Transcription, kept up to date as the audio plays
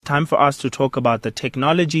time for us to talk about the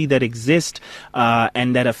technology that exists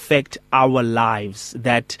and that affect our lives,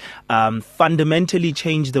 that fundamentally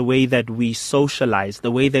change the way that we socialize,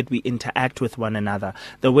 the way that we interact with one another,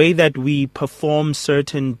 the way that we perform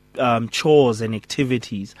certain chores and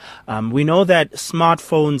activities. We know that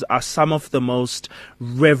smartphones are some of the most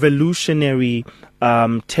revolutionary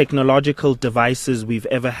technological devices we've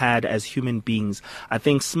ever had as human beings. I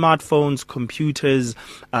think smartphones, computers,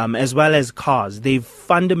 as well as cars, they've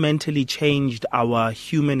fundamentally changed our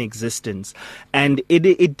human existence. And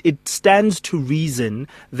it stands to reason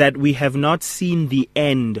that we have not seen the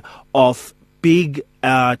end of big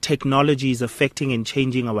technologies affecting and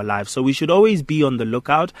changing our lives. So we should always be on the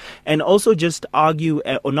lookout and also just argue,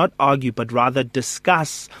 or not argue, but rather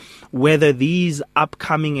discuss whether these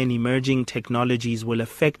upcoming and emerging technologies will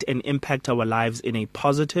affect and impact our lives in a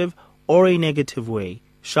positive or a negative way.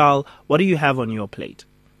 Charl, what do you have on your plate?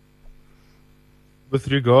 With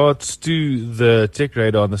regards to the tech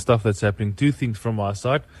radar and the stuff that's happening, two things from our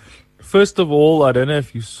side. First of all, I don't know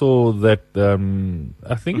if you saw that,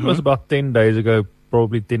 I think it was about 10 days ago,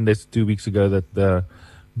 probably 10 days to 2 weeks ago, that the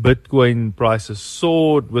Bitcoin prices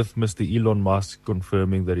soared with Mr. Elon Musk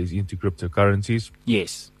confirming that he's into cryptocurrencies.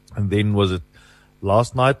 Yes. And then was it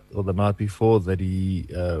last night or the night before that he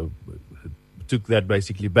took that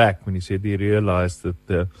basically back when he said he realized that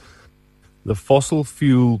the fossil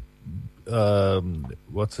fuel,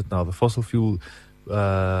 what's it now? The fossil fuel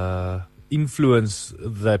influence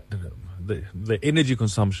that the energy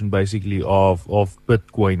consumption basically of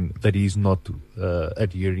Bitcoin that he's not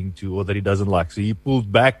adhering to or that he doesn't like. So he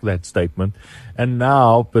pulled back that statement, and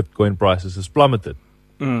now Bitcoin prices has plummeted.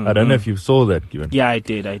 I don't know if you saw that, Given. Yeah, I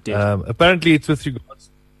did. Apparently, it's with regards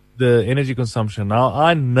to the energy consumption. Now,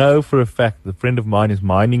 I know for a fact that a friend of mine is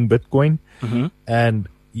mining Bitcoin, and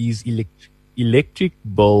his electric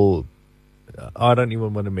bill, I don't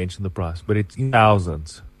even want to mention the price, but it's in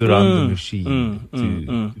thousands to run the machine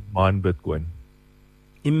to mine Bitcoin.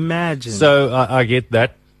 Imagine. So I get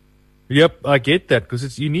that. Yep, I get that,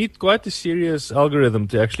 because you need quite a serious algorithm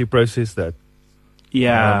to actually process that.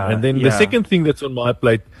 Yeah. And then the second thing that's on my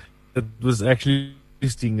plate that was actually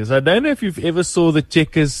interesting is, I don't know if you've ever saw the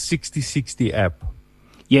Checkers 6060 app.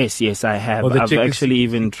 Yes, I have. I've Checkers actually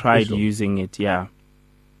even tried special. using it, yeah.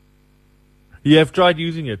 You have tried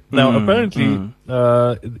using it. Now, apparently,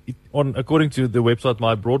 according to the website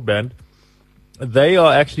My Broadband, they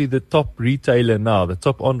are actually the top retailer now, the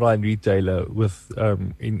top online retailer with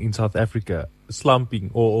in South Africa,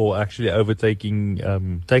 slumping or actually overtaking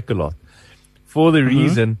Takealot, for the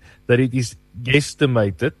reason that it is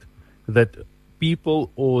guesstimated that people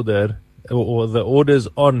order, or the orders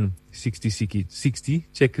on 6060,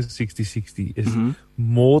 Checkers 6060, is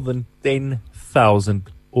more than 10,000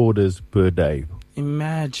 orders per day.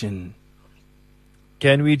 Imagine.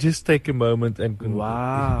 Can we just take a moment and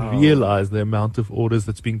realize the amount of orders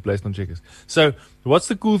that's being placed on Checkers? So what's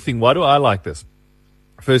the cool thing? Why do I like this?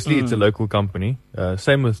 Firstly, it's a local company.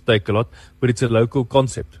 Same with Takealot, but it's a local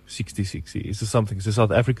concept. 6060. It's a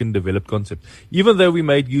South African developed concept. Even though we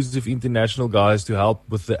made use of international guys to help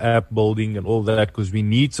with the app building and all that, because we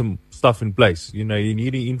need some stuff in place. You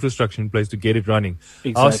need the infrastructure in place to get it running.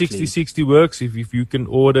 Exactly. How 6060 works, if you can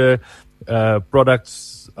order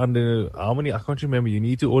products under how many? I can't remember. You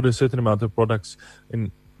need to order a certain amount of products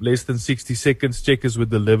in less than 60 seconds. Checkers would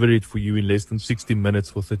deliver it for you in less than 60 minutes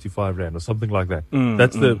for 35 Rand or something like that.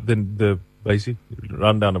 That's the basic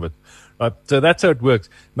rundown of it. Right. So that's how it works.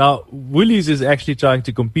 Now, Woolies is actually trying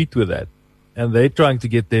to compete with that, and they're trying to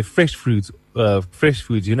get their fresh foods, those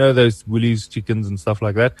Woolies chickens and stuff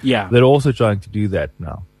like that. Yeah. They're also trying to do that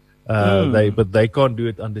now. But they can't do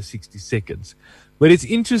it under 60 seconds. But it's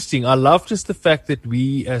interesting. I love just the fact that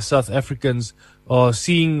we as South Africans are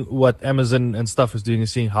seeing what Amazon and stuff is doing, and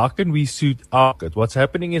saying, how can we suit our market? What's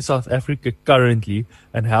happening in South Africa currently,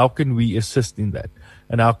 and how can we assist in that?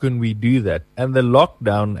 And how can we do that? And the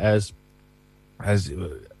lockdown has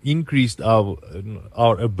increased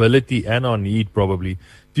our ability and our need probably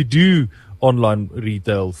to do online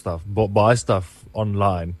retail stuff, buy stuff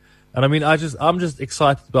online. And I mean, I'm just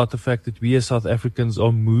excited about the fact that we as South Africans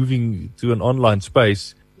are moving to an online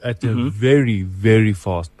space at a very, very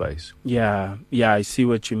fast pace. Yeah, I see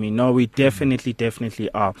what you mean. No, we definitely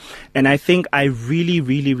are. And I think I really,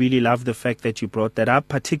 really, really love the fact that you brought that up,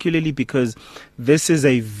 particularly because this is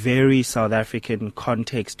a very South African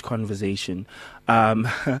context conversation.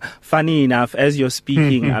 Funny enough, as you're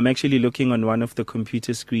speaking, I'm actually looking on one of the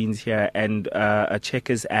computer screens here, and a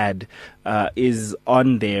Checkers ad is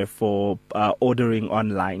on there for ordering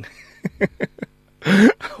online.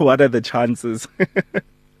 What are the chances?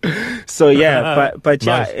 So yeah, but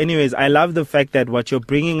yeah. Nice. Anyways, I love the fact that what you're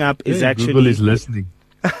bringing up is actually Google is listening.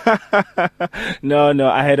 No,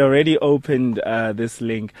 I had already opened this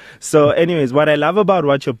link. So anyways, what I love about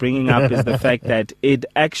what you're bringing up is the fact that it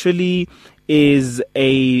actually is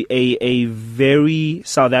a very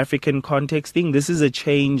South African context thing. This is a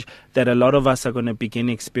change that a lot of us are going to begin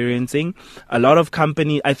experiencing. I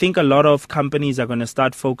think a lot of companies are going to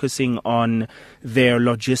start focusing on their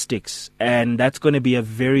logistics, and that's going to be a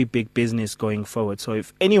very big business going forward. So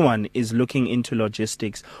if anyone is looking into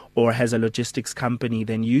logistics or has a logistics company,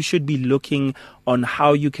 then you should be looking on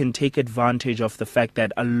how you can take advantage of the fact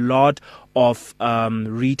that a lot of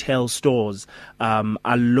retail stores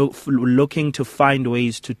are looking to find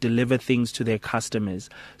ways to deliver things to their customers.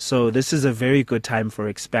 So this is a very good time for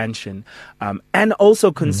expansion. And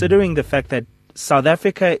also considering the fact that South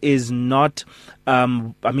Africa is not,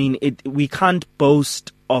 we can't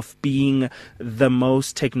boast of being the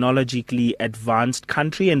most technologically advanced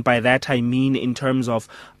country. And by that I mean in terms of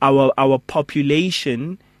our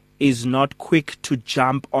population is not quick to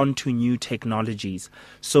jump onto new technologies.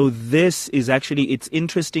 So this is actually, it's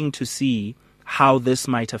interesting to see how this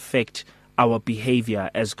might affect our behavior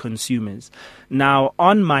as consumers. Now,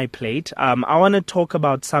 on my plate, I want to talk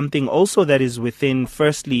about something also that is within,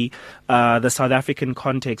 firstly, the South African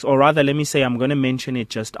context, or rather, let me say, I'm going to mention it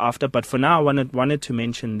just after, but for now, I wanted to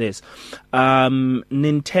mention this.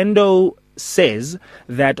 Nintendo says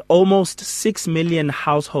that almost 6 million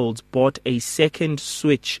households bought a second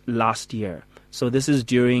Switch last year. So this is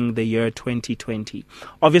during the year 2020.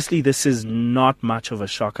 Obviously, this is not much of a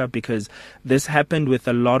shocker because this happened with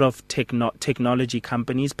a lot of technology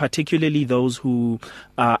companies, particularly those who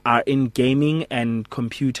are in gaming and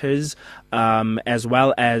computers, as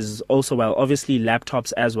well as also, well, obviously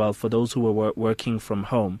laptops as well for those who were working from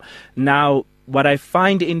home. Now, what I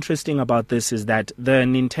find interesting about this is that the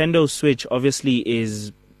Nintendo Switch obviously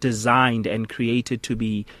is designed and created to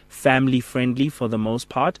be family friendly for the most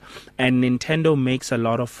part, and Nintendo makes a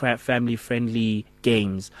lot of family friendly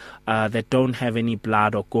games that don't have any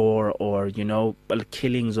blood or gore or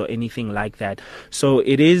killings or anything like that. So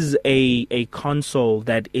it is a console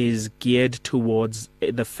that is geared towards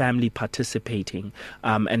the family participating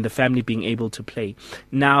and the family being able to play.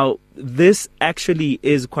 Now, this actually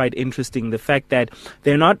is quite interesting, the fact that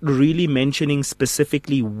they're not really mentioning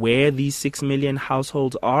specifically where these 6 million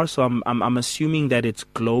households are, so I'm assuming that it's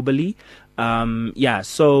globally.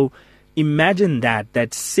 So imagine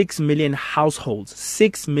that 6 million households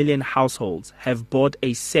have bought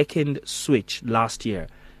a second Switch last year.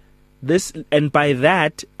 This, and by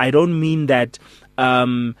that, I don't mean that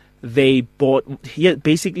they bought here.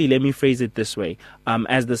 Basically, let me phrase it this way.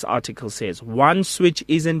 As this article says, one Switch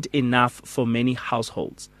isn't enough for many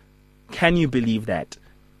households. Can you believe that?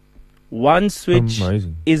 One Switch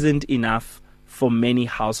isn't enough for many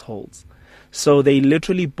households. So they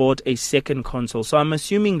literally bought a second console. So I'm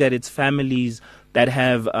assuming that it's families that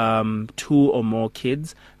have 2 or more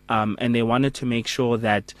kids, and they wanted to make sure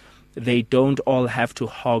that they don't all have to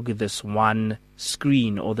hog this one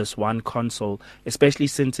screen or this one console, especially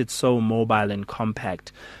since it's so mobile and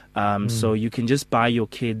compact. So you can just buy your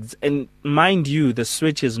kids. And mind you, the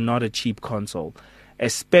Switch is not a cheap console,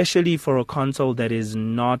 especially for a console that is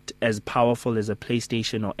not as powerful as a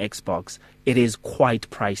PlayStation or Xbox. It is quite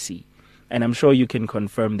pricey. And I'm sure you can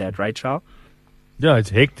confirm that, right, Charl? Yeah,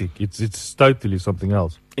 it's hectic. It's totally something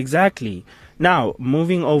else. Exactly. Now,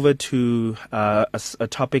 moving over to a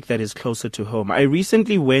topic that is closer to home. I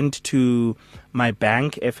recently went to my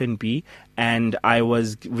bank, FNB, and I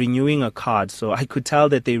was renewing a card. So I could tell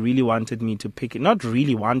that they really wanted me to pick it. Not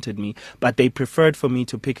really wanted me, but they preferred for me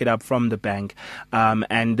to pick it up from the bank.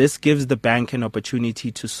 And this gives the bank an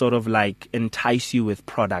opportunity to sort of like entice you with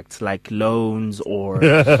products like loans or,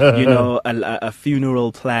 a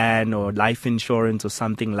funeral plan or life insurance or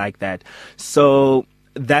something like that. So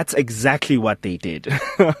that's exactly what they did.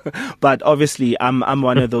 But obviously, I'm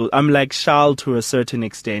one of those. I'm like Charl to a certain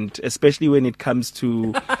extent, especially when it comes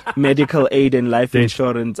to medical aid and life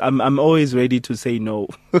insurance. I'm always ready to say no.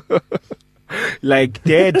 Like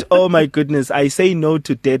debt, oh my goodness, I say no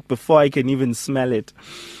to debt before I can even smell it.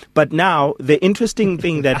 But now, the interesting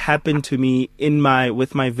thing that happened to me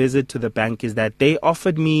with my visit to the bank is that they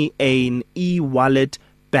offered me an eWallet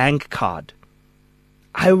bank card.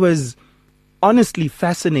 I was honestly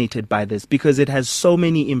fascinated by this because it has so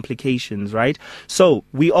many implications, right? So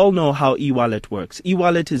we all know how eWallet works.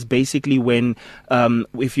 eWallet is basically when,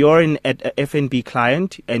 if you're an FNB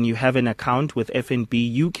client and you have an account with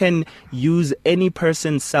FNB, you can use any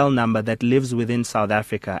person's cell number that lives within South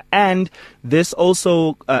Africa. And this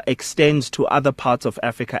also extends to other parts of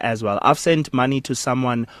Africa as well. I've sent money to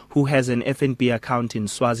someone who has an FNB account in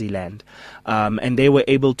Swaziland, and they were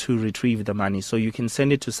able to retrieve the money. So you can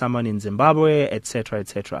send it to someone in Zimbabwe, etc.,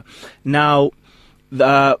 etc. Now,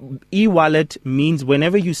 the e-wallet means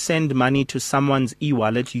whenever you send money to someone's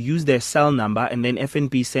e-wallet, you use their cell number, and then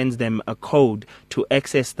FNB sends them a code to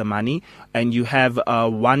access the money, and you have a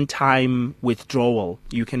one-time withdrawal.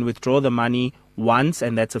 You can withdraw the money once,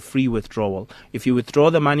 and that's a free withdrawal. If you withdraw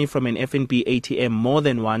the money from an FNB ATM more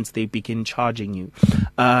than once, they begin charging you.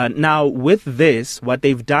 Now, with this, what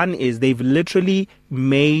they've done is they've literally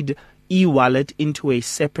made eWallet into a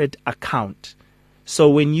separate account. So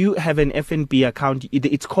when you have an FNB account,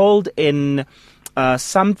 it's called in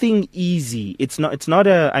something easy. It's not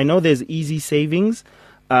a. I know there's easy savings.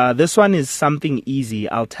 This one is something easy.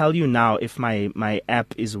 I'll tell you now if my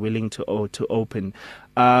app is willing to open.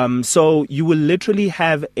 So you will literally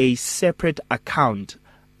have a separate account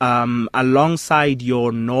alongside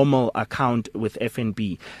your normal account with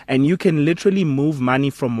FNB, and you can literally move money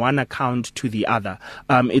from one account to the other.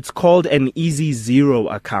 It's called an Easy Zero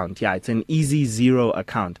account. Yeah, it's an Easy Zero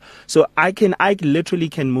account. So I literally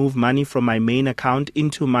can move money from my main account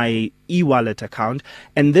into my eWallet account,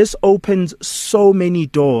 and this opens so many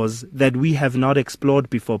doors that we have not explored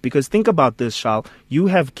before. Because think about this, Charl. You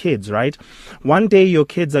have kids, right? One day your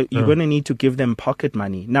kids you're going to need to give them pocket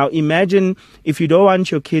money. Now imagine if you don't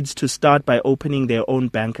want your kids to start by opening their own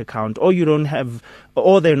bank account, or you don't have,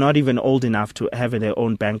 or they're not even old enough to have their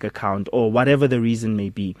own bank account, or whatever the reason may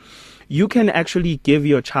be. You can actually give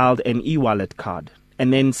your child an eWallet card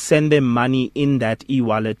and then send them money in that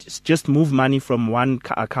e-wallet. Just move money from one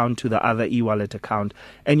account to the other e-wallet account,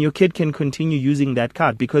 and your kid can continue using that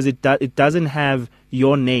card because it doesn't have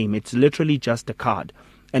your name. It's literally just a card,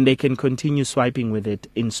 and they can continue swiping with it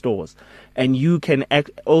in stores. And you can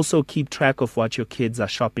also keep track of what your kids are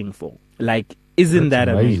shopping for. Like, isn't that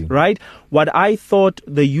amazing, right? What I thought,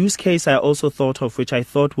 the use case I also thought of, which I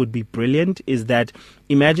thought would be brilliant, is that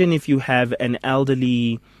imagine if you have an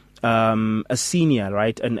elderly a senior,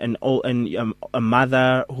 right, and a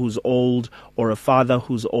mother who's old or a father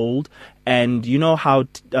who's old, and you know how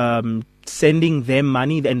sending them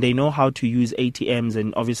money, and they know how to use ATMs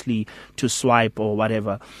and obviously to swipe or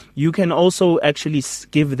whatever. You can also actually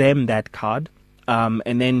give them that card.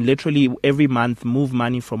 And then literally every month move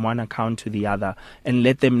money from one account to the other and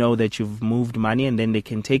let them know that you've moved money, and then they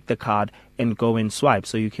can take the card and go and swipe.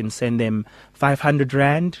 So you can send them 500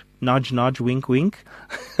 Rand, nudge, nudge, wink, wink.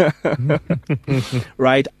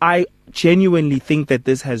 Right? I genuinely think that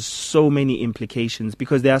this has so many implications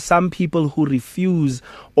because there are some people who refuse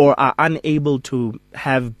or are unable to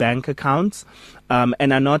have bank accounts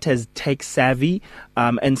and are not as tech savvy.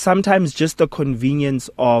 And sometimes just the convenience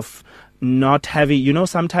of not having,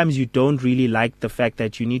 sometimes you don't really like the fact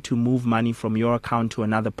that you need to move money from your account to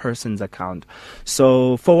another person's account.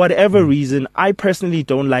 So for whatever reason, I personally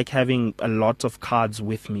don't like having a lot of cards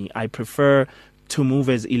with me. I prefer to move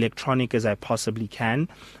as electronic as I possibly can.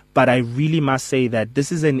 But I really must say that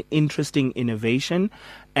this is an interesting innovation.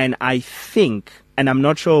 And I think, and I'm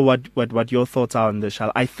not sure what your thoughts are on this,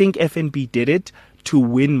 Charl, I think FNB did it to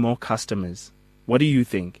win more customers. What do you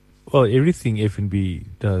think? Well, everything FNB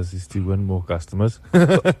does is to win more customers.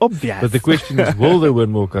 Obvious. But the question is, will they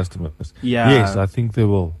win more customers? Yeah. Yes, I think they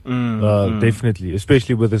will. Definitely,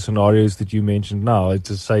 especially with the scenarios that you mentioned now. It's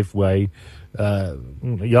a safe way. I'm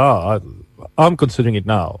considering it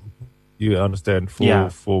now. You understand?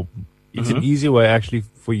 It's an easier way actually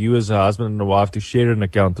for you as a husband and a wife to share an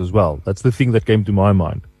account as well. That's the thing that came to my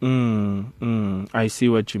mind. I see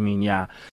what you mean, yeah.